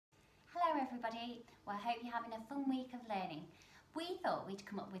everybody. Well, I hope you're having a fun week of learning. We thought we'd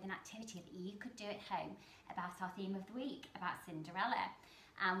come up with an activity that you could do at home about our theme of the week, about Cinderella.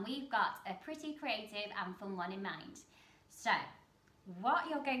 And we've got a pretty creative and fun one in mind. So, what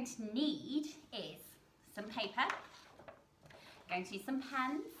you're going to need is some paper, going to need some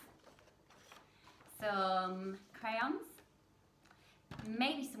pens, some crayons,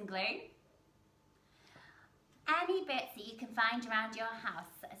 maybe some glue, any bits that you can find around your house,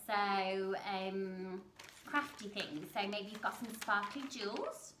 so crafty things, so maybe you've got some sparkly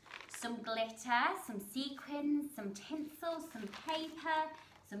jewels, some glitter, some sequins, some tinsel, some paper,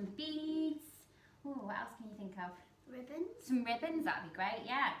 some beads. Ooh, what else can you think of? Ribbons. Some ribbons, that'd be great,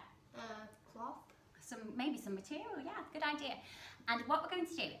 yeah. Cloth. Maybe some material, yeah, good idea. And what we're going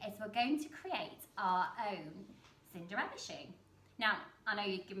to do is we're going to create our own Cinderella shoe. Now, I know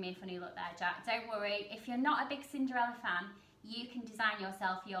you've given me a funny look there, Jack. Don't worry, if you're not a big Cinderella fan, you can design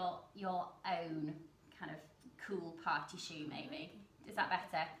yourself your own kind of cool party shoe, maybe. Is that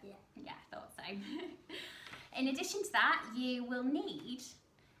better? Yeah. Yeah, I thought so. In addition to that, you will need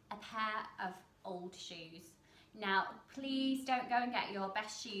a pair of old shoes. Now, please don't go and get your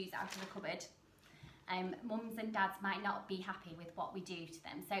best shoes out of the cupboard. Mums and dads might not be happy with what we do to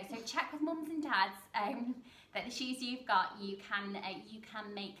them. So check with mums and dads that the shoes you've got you can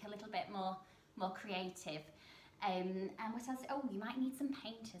make a little bit more creative. And what else? Oh, you might need some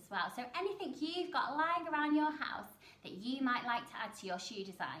paint as well. So anything you've got lying around your house that you might like to add to your shoe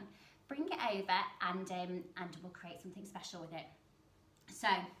design, bring it over and we'll create something special with it. So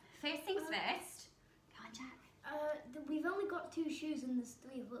first things first. Come on, Jack. We've only got 2 shoes and there's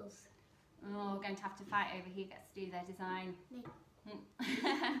 3 of us. Oh, we're going to have to fight over who gets to do their design. Me.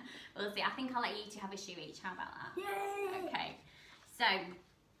 We'll see. I think I'll let you two have a shoe each. How about that? Yay! Okay. So,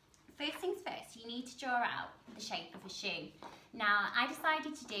 first things first, you need to draw out the shape of a shoe. Now, I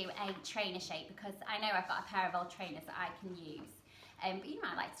decided to do a trainer shape because I know I've got a pair of old trainers that I can use. But you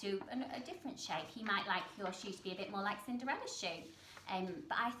might like to do a different shape. You might like your shoe to be a bit more like Cinderella's shoe.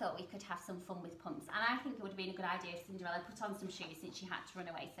 But I thought we could have some fun with pumps, and I think it would have been a good idea if Cinderella put on some shoes since she had to run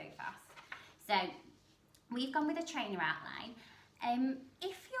away so fast. So we've gone with a trainer outline.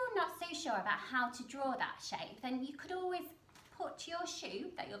 If you're not so sure about how to draw that shape, then you could always put your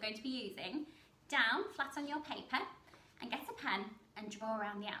shoe that you're going to be using down flat on your paper and get a pen and draw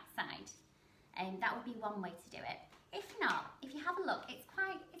around the outside. That would be one way to do it. If not, if you have a look, it's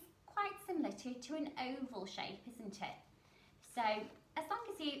quite similar to an oval shape, isn't it? So as long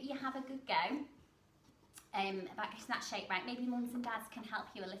as you have a good go about getting that shape right, maybe mums and dads can help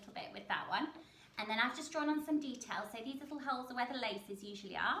you a little bit with that one. And then I've just drawn on some details. So these little holes are where the laces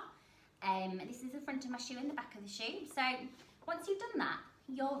usually are. This is the front of my shoe and the back of the shoe. So once you've done that,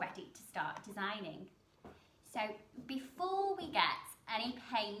 you're ready to start designing. So before we get any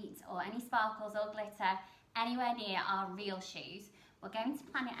paint or any sparkles or glitter anywhere near our real shoes, we're going to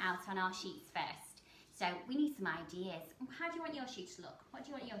plan it out on our sheets first. So we need some ideas. How do you want your shoe to look? What do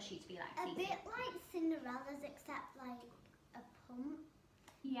you want your shoe to be like? A bit like Cinderella's, except like a pump.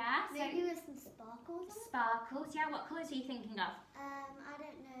 Yeah. Maybe with some sparkles on it. Sparkles, yeah. What colours are you thinking of? I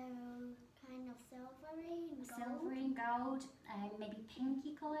don't know, kind of silvery and gold. Silvery and gold, maybe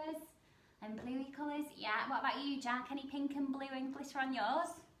pinky colours and bluey colours. Yeah. What about you, Jack? Any pink and blue and glitter on yours?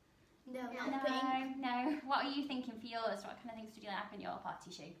 No, No, not pink. no. What are you thinking for yours? What kind of things would you like on your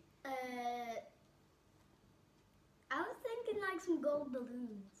party shoe? I was thinking like some gold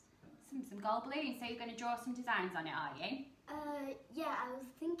balloons. Some gold balloons. So you're going to draw some designs on it, are you? Yeah, I was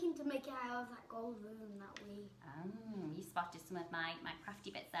thinking to make it out of that gold balloon that way. Oh, you spotted some of my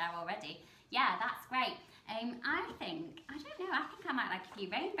crafty bits there already. Yeah, that's great. I don't know, I think I might like a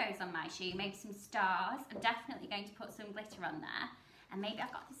few rainbows on my shoe, maybe some stars. I'm definitely going to put some glitter on there. And maybe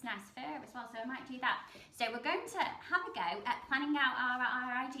I've got this nice fur as well, so I might do that. So we're going to have a go at planning out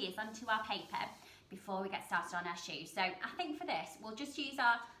our ideas onto our paper before we get started on our shoes. So I think for this, we'll just use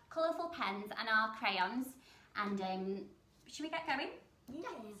our colourful pens and our crayons, and should we get going? Yeah.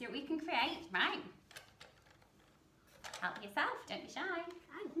 See what we can create, right? Help yourself, don't be shy.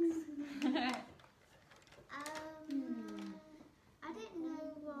 Thanks. I don't know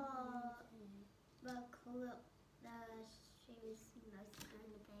what colour the shoe is most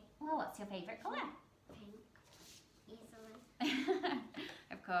going to be. Well, what's your favourite colour? Pink. Easily.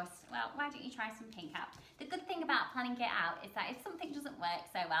 Of course. Well, why don't you try some pink out? The good thing about planning it out is that if something doesn't work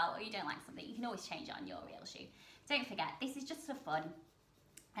so well, or you don't like something, you can always change it on your real shoe. Don't forget, this is just for fun,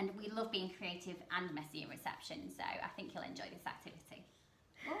 and we love being creative and messy in reception, so I think you'll enjoy this activity.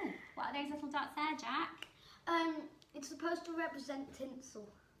 Oh, what are those little dots there, Jack? It's supposed to represent tinsel.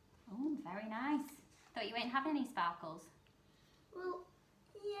 Oh, very nice. Thought you weren't having any sparkles. Well,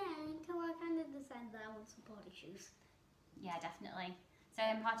 yeah, until I kind shoes. Yeah, definitely. So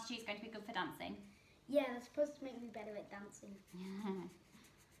then party shoes going to be good for dancing? Yeah, they're supposed to make me better at dancing.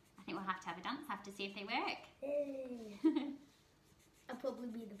 I think we'll have to have a dance after, see if they work. Hey. I'll probably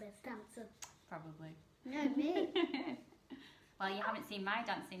be the best dancer. Probably. No, me. Well, you haven't seen my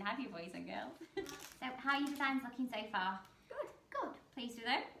dancing, have you, boys and girls? So how are your designs looking so far? Good, good. Pleased with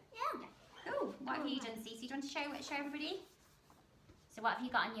them? Yeah. Cool. What have you done, Cece? Do you want to show everybody? So what have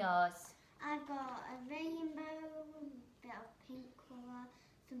you got on yours? I've got a rainbow, a bit of pink colour,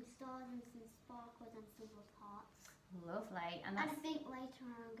 some stars and some sparkles and some little hearts. Lovely. And I that's think later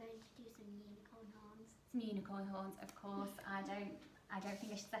on I'm going to do some unicorn horns. some unicorn horns, of course. I don't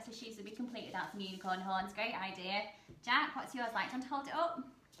think a set of shoes would be complete without some unicorn horns. Great idea. Jack, what's yours like? Do you want to hold it up?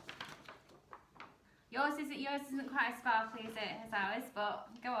 Yours isn't quite as sparkly as ours, but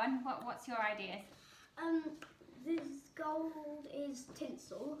go on. What's your ideas? This gold is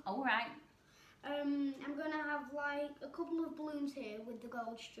tinsel. All right. I'm going to have like a couple of balloons here with the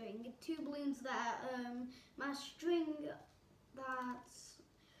gold string, 2 balloons there. My string that's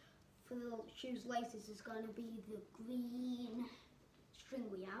for the shoes laces is going to be the green string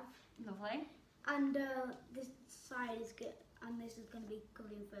we have. Lovely. And this side is good, and this is going to be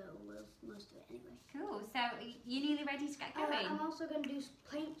green for most of it anyway. Cool. So you nearly ready to get going? I'm also going to do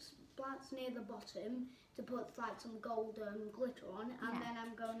paint splats near the bottom to put like some gold glitter on, and then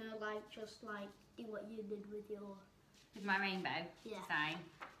I'm going to just do what you did with your... With my rainbow design.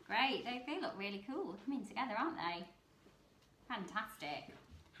 Great. They look really cool. Coming together, aren't they? Fantastic.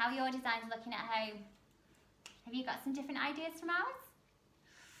 How are your designs looking at home? Have you got some different ideas from ours?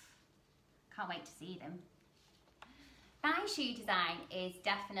 Can't wait to see them. My shoe design is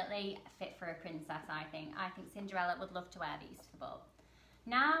definitely fit for a princess, I think. I think Cinderella would love to wear these to the ball.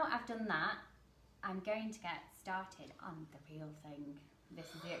 Now I've done that, I'm going to get started on the real thing. This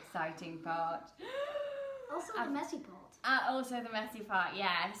is the exciting part. Also the messy part. Also the messy part,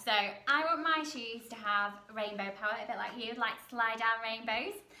 yeah. So I want my shoes to have rainbow power, a bit like you, like slide down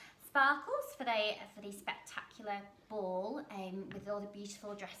rainbows. Sparkles for the spectacular ball with all the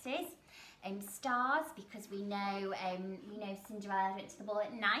beautiful dresses. Stars, because we know Cinderella went to the ball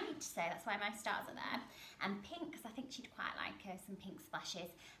at night, so that's why my stars are there. And pink, because I think she'd quite like some pink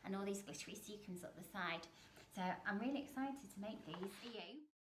splashes, and all these glittery sequins up the side. So I'm really excited to make these for you.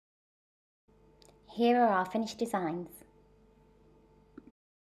 Here are our finished designs.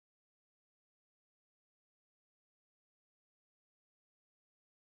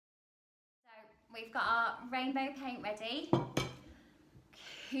 So we've got our rainbow paint ready.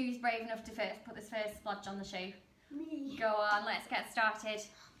 Who's brave enough to put this first splodge on the shoe? Me. Go on, let's get started.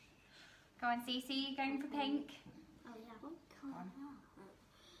 Go on, Cece, going for pink. Oh yeah. Come on.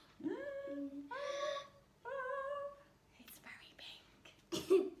 It's very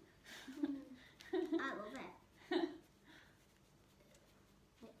pink. I love it.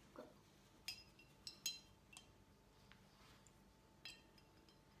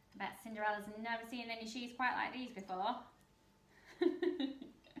 I bet Cinderella's never seen any shoes quite like these before.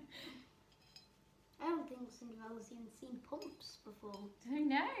 I don't think Cinderella's even seen pumps before.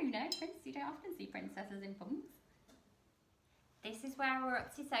 No, Prince, you don't often see princesses in pumps. This is where we're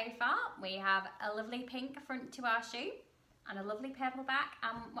up to so far. We have a lovely pink front to our shoe and a lovely purple back.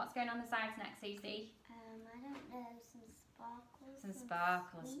 What's going on the sides next, Susie? I don't know, some sparkles. Some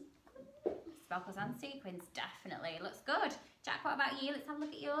sparkles. Sparkles and sequins, definitely. Looks good. Jack, what about you? Let's have a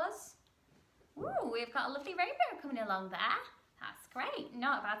look at yours. Ooh, we've got a lovely rainbow coming along there. That's great.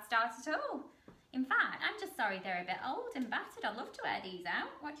 Not a bad start at all. In fact, I'm just sorry they're a bit old and battered. I'd love to wear these out.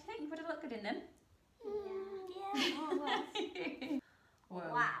 What do you think? Would it look good in them? Yeah.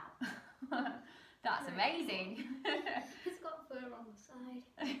 Wow. That's amazing. It's got fur on the side.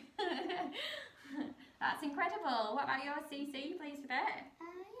 That's incredible. What about yours, Cece? Pleased with it?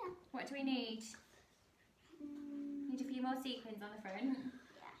 Yeah. What do we need? Need a few more sequins on the front?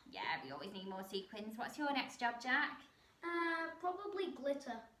 Yeah, we always need more sequins. What's your next job, Jack? Probably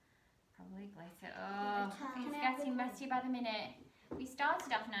glitter. Probably glitter. Oh, Glitter. it's getting messy by the minute. We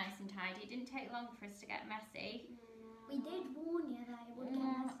started off nice and tidy. It didn't take long for us to get messy. We did warn you that it would get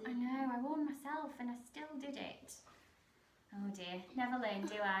messy. I know, I warned myself and I still did it. Oh dear, never learn,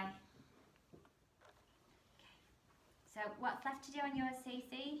 do I? Okay. So what's left to do on yours,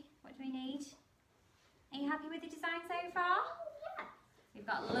 Cece? What do we need? Are you happy with the design so far? Yeah. We've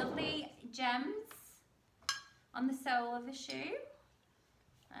got lovely gems on the sole of the shoe.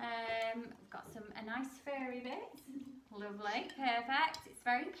 We've got a nice furry bit. Lovely, perfect. It's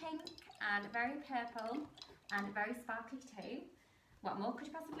very pink and very purple and very sparkly too. What more could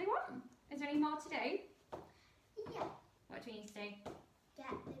you possibly want? Is there any more to do? Yeah. What do we need to do?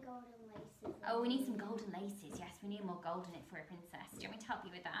 Get the golden laces. Oh, we need some golden laces. Yes, we need more gold in it for a princess. Do you want me to help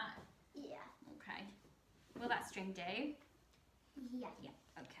you with that? Yeah. Okay. Will that string do? Yeah. Yeah,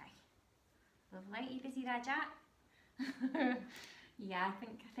 okay. Lovely. Are you busy there, Jack? Yeah, I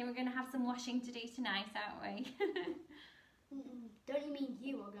think we're going to have some washing to do tonight, aren't we? Don't you mean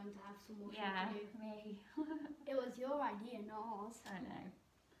you are going to have some washing Yeah, to do? me. It was your idea, not ours. I know.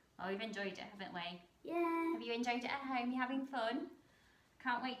 Well, we've enjoyed it, haven't we? Yeah. Have you enjoyed it at home? You having fun?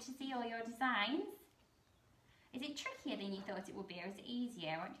 Can't wait to see all your designs. Is it trickier than you thought it would be, or is it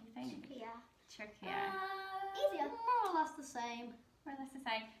easier? What do you think? Trickier. Easier. More or less the same. More or less the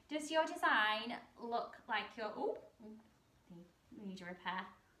same. Does your design look like your... Oh, we need a repair.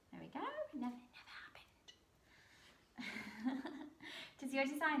 There we go. Never happened. Does your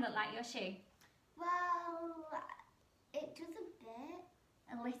design look like your shoe? Well, it does a bit.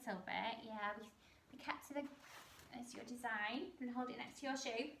 A little bit, yeah. We kept to the... There's your design. And hold it next to your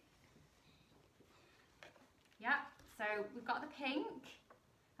shoe. Yep. So we've got the pink.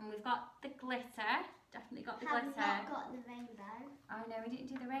 And we've got the glitter. Definitely got the glitter. Have not got the rainbow. Oh no, we didn't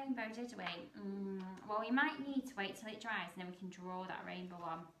do the rainbow, did we? Well, we might need to wait till it dries and then we can draw that rainbow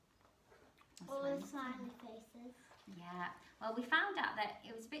on. All the smiley faces. Yeah. Well, we found out that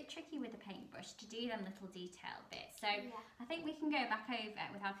it was a bit tricky with the paintbrush to do them little detail bits. So I think we can go back over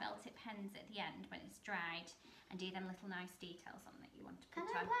it with our felt tip pens at the end when it's dried and do them little nice details on that you want to put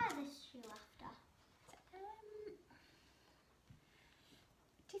on. Can I wear this shoe after?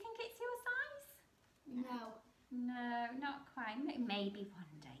 Do you think it's your size? No. No, not quite. Maybe one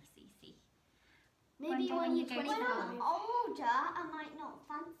day, Cece. Maybe when you're 25. When I'm older, I might not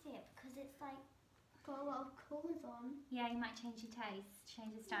fancy it because it's like got a lot of colours on. Yeah, you might change your taste,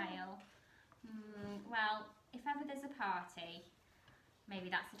 change your style. Well, if ever there's a party, maybe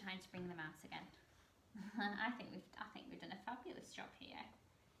that's the time to bring them out again. I think we've done a fabulous job here.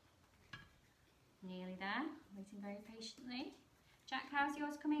 Nearly there, waiting very patiently. Jack, how's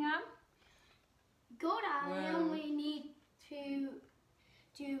yours coming on? Good. I only need to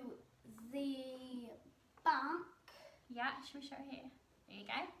do the back. Yeah, should we show here? There you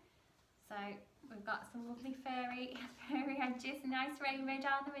go. So we've got some lovely fairy edges, nice rainbow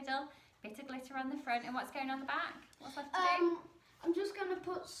down the middle, bit of glitter on the front, and what's going on the back? What's left to do? I'm just going to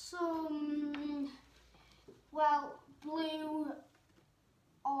put some, blue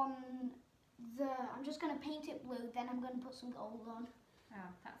on I'm just going to paint it blue, then I'm going to put some gold on.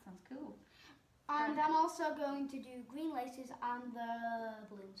 Oh, that sounds cool. And I'm also going to do green laces and the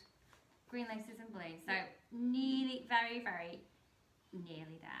balloons. Green laces and balloons. So nearly, very, very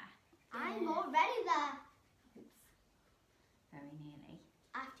nearly there. I'm already there. Oops. Very nearly.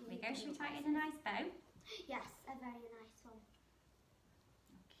 After There we go. Should we tie it in a nice bow? Yes, a very nice one.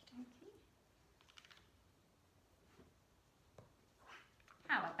 Okie dokie.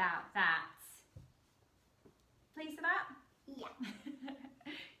 How about that? Pleased with that? Yeah.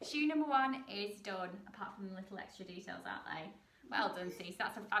 Shoe number 1 is done, apart from the little extra details, aren't they? Well done, Cece.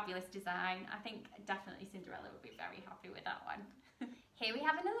 That's a fabulous design. I think definitely Cinderella would be very happy with that one. Here we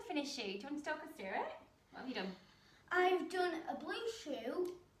have another finished shoe. Do you want to talk us through it? What have you done? I've done a blue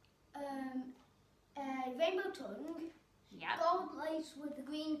shoe, a rainbow tongue, gold lace with the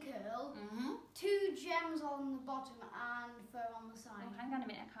green curl, 2 gems on the bottom and fur on the side. Oh, hang on a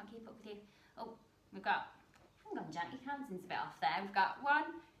minute, I can't keep up with you. Oh, we've got, hang on Jack, your counting's a bit off there. We've got 1,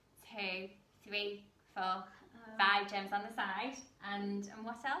 2, 3, 4, 5 gems on the side. And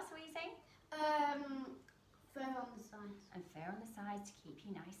what else were you saying? Fur on the sides. And fur on the sides to keep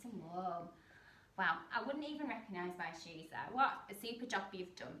you nice and warm. Wow, I wouldn't even recognise my shoes there. What a super job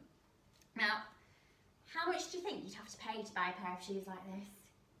you've done. Now, how much do you think you'd have to pay to buy a pair of shoes like this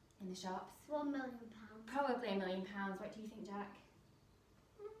in the shops? £1 million. Probably £1 million. What do you think, Jack?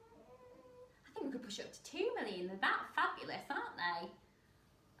 I think we could push it up to 2 million. They're that fabulous, aren't they?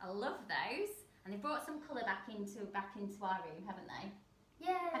 I love those. And they brought some colour back into our room, haven't they?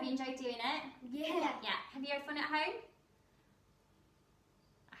 Yeah. Have you enjoyed doing it? Yeah. Yeah. Have you had fun at home?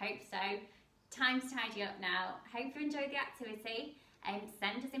 I hope so. Time to tidy up now. Hope you enjoyed the activity and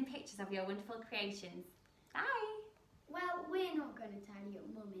send us in pictures of your wonderful creations. Bye. Well, we're not going to tidy up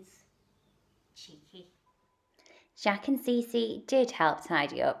Mummy's. Cheeky. Jack and Cece did help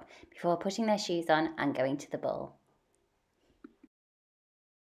tidy up before putting their shoes on and going to the ball.